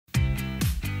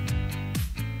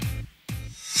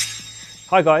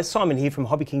Hi guys, Simon here from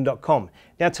HobbyKing.com.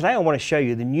 Now today I want to show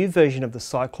you the new version of the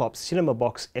Cyclops Cinema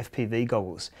Box FPV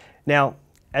goggles. Now,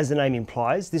 as the name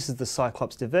implies, this is the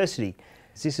Cyclops Diversity.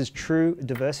 This is true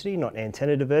diversity, not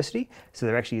antenna diversity, so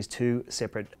there actually is two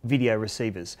separate video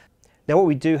receivers. Now what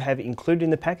we do have included in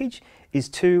the package is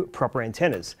two proper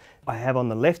antennas. I have on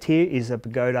the left here is a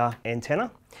pagoda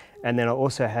antenna, and then I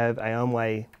also have a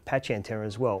Oneway patch antenna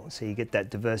as well, so you get that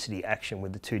diversity action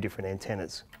with the two different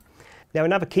antennas. Now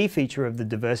another key feature of the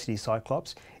Diversity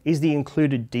Cyclops is the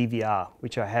included DVR,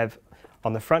 which I have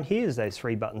on the front here, is those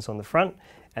three buttons on the front,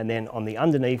 and then on the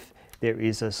underneath there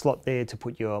is a slot there to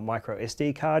put your micro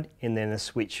SD card and then a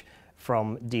switch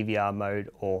from DVR mode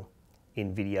or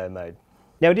in video mode.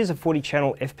 Now it is a 40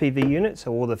 channel FPV unit,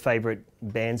 so all the favourite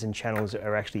bands and channels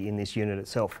are actually in this unit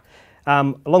itself.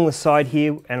 Along the side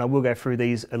here, and I will go through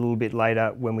these a little bit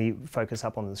later when we focus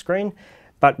up on the screen,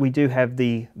 but we do have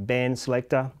the band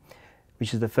selector,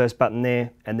 which is the first button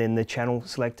there, and then the channel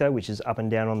selector, which is up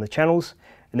and down on the channels.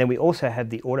 And then we also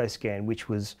have the auto scan, which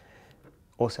was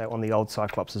also on the old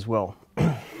Cyclops as well.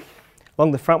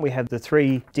 Along the front we have the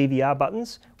three DVR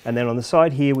buttons, and then on the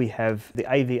side here we have the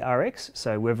AVRX,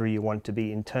 so whether you want to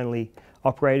be internally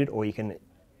operated or you can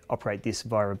operate this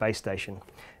via a base station.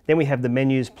 Then we have the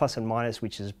menus plus and minus,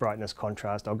 which is brightness,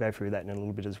 contrast. I'll go through that in a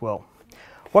little bit as well.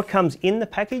 What comes in the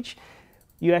package?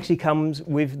 You actually comes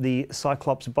with the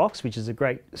Cyclops box, which is a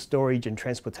great storage and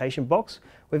transportation box.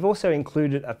 We've also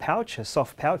included a pouch, a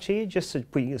soft pouch here, just to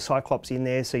put your Cyclops in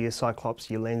there so your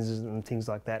Cyclops, your lenses and things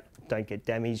like that don't get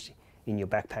damaged in your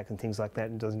backpack and things like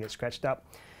that and doesn't get scratched up.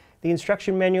 The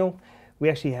instruction manual, we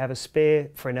actually have a spare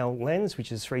Fresnel lens,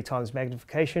 which is 3 times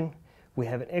magnification. We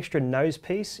have an extra nose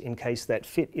piece in case that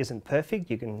fit isn't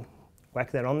perfect. You can whack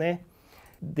that on there.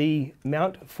 The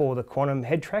mount for the Quantum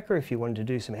head tracker if you wanted to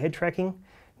do some head tracking.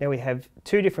 Now we have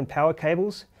two different power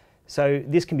cables, so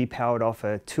this can be powered off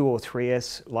a 2 or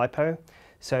 3S LiPo.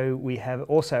 So we have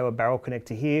also a barrel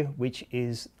connector here, which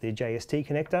is the JST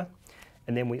connector,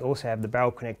 and then we also have the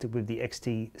barrel connector with the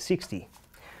XT60.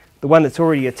 The one that's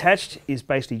already attached is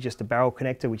basically just a barrel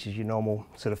connector, which is your normal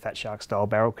sort of Fat Shark style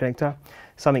barrel connector,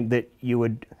 something that you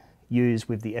would use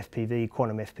with the FPV,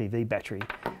 Quantum FPV battery,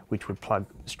 which would plug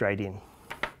straight in.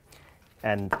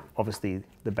 And obviously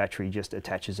the battery just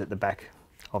attaches at the back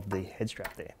of the head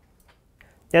strap there.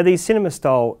 Now these cinema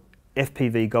style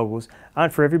FPV goggles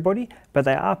aren't for everybody, but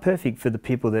they are perfect for the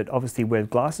people that obviously wear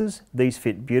glasses. These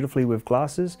fit beautifully with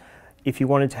glasses. If you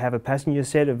wanted to have a passenger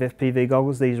set of FPV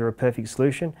goggles, these are a perfect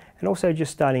solution, and also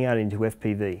just starting out into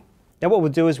FPV. Now what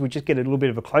we'll do is we'll just get a little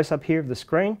bit of a close-up here of the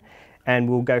screen and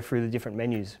we'll go through the different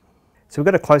menus. So we've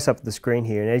got a close-up of the screen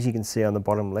here, and as you can see on the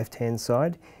bottom left-hand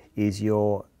side is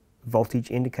your voltage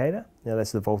indicator. Now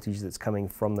that's the voltage that's coming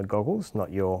from the goggles,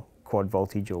 not your quad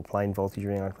voltage or plain voltage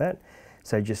or anything like that.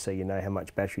 So just so you know how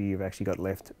much battery you've actually got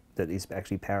left that is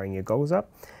actually powering your goggles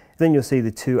up. Then you'll see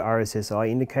the two RSSI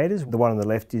indicators. The one on the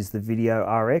left is the video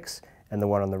RX and the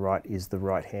one on the right is the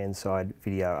right hand side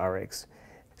video RX.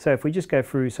 So if we just go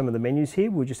through some of the menus here,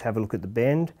 we'll just have a look at the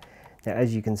band. Now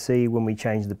as you can see, when we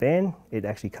change the band, it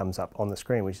actually comes up on the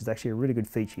screen, which is actually a really good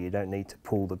feature. You don't need to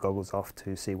pull the goggles off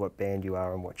to see what band you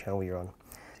are and what channel you're on.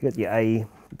 So you've got your A,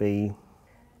 B,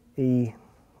 E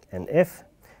and F,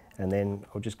 and then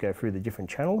I'll just go through the different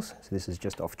channels. So this is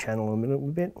just off channel a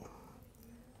little bit.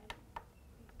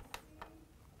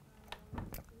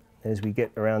 As we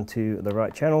get around to the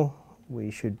right channel, we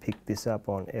should pick this up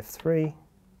on F3,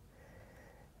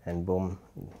 and boom.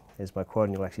 There's my quad,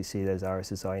 and you'll actually see those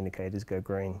RSSI indicators go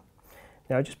green.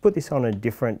 Now I just put this on a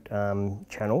different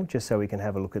channel just so we can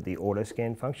have a look at the auto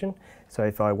scan function. So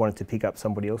if I wanted to pick up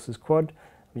somebody else's quad,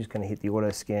 I'm just going to hit the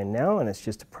auto scan now, and it's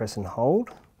just to press and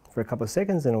hold for a couple of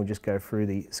seconds, then it'll just go through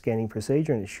the scanning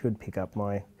procedure and it should pick up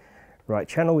my right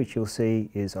channel, which you'll see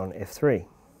is on F3.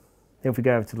 Then if we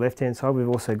go over to the left hand side, we've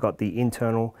also got the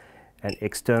internal and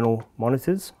external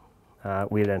monitors.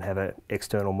 We don't have an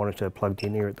external monitor plugged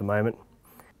in here at the moment.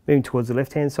 Moving towards the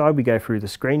left hand side, we go through the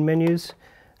screen menus.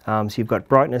 So you've got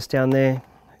brightness down there,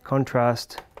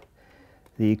 contrast,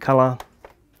 the colour,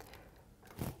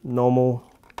 normal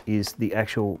is the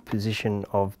actual position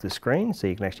of the screen, so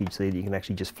you can actually see that you can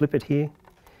actually just flip it here.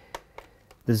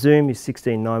 The zoom is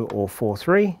 16:9 or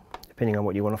 4:3, depending on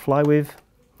what you want to fly with.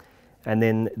 And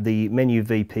then the menu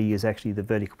VP is actually the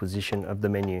vertical position of the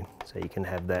menu, so you can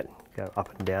have that go up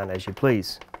and down as you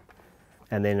please.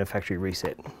 And then a factory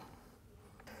reset.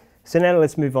 So now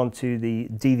let's move on to the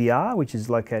DVR, which is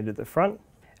located at the front,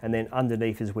 and then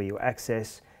underneath is where you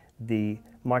access the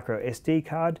micro SD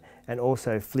card and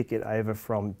also flick it over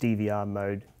from DVR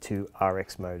mode to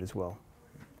RX mode as well.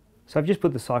 So I've just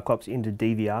put the Cyclops into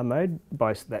DVR mode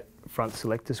by that front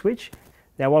selector switch.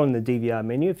 Now while in the DVR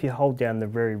menu, if you hold down the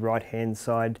very right hand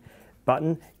side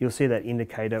button, you'll see that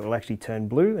indicator will actually turn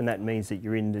blue, and that means that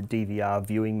you're in the DVR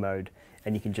viewing mode,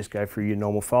 and you can just go through your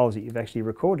normal files that you've actually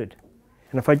recorded.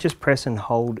 And if I just press and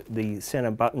hold the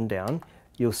center button down,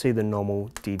 you'll see the normal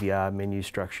DVR menu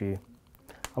structure.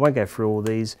 I won't go through all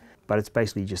these, but it's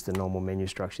basically just the normal menu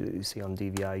structure that you see on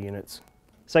DVR units.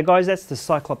 So guys, that's the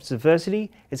Cyclops Diversity.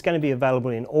 It's going to be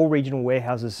available in all regional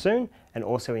warehouses soon, and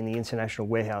also in the international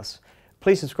warehouse.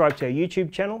 Please subscribe to our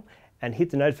YouTube channel and hit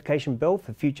the notification bell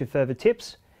for future further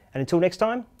tips. And until next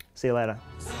time, see you later.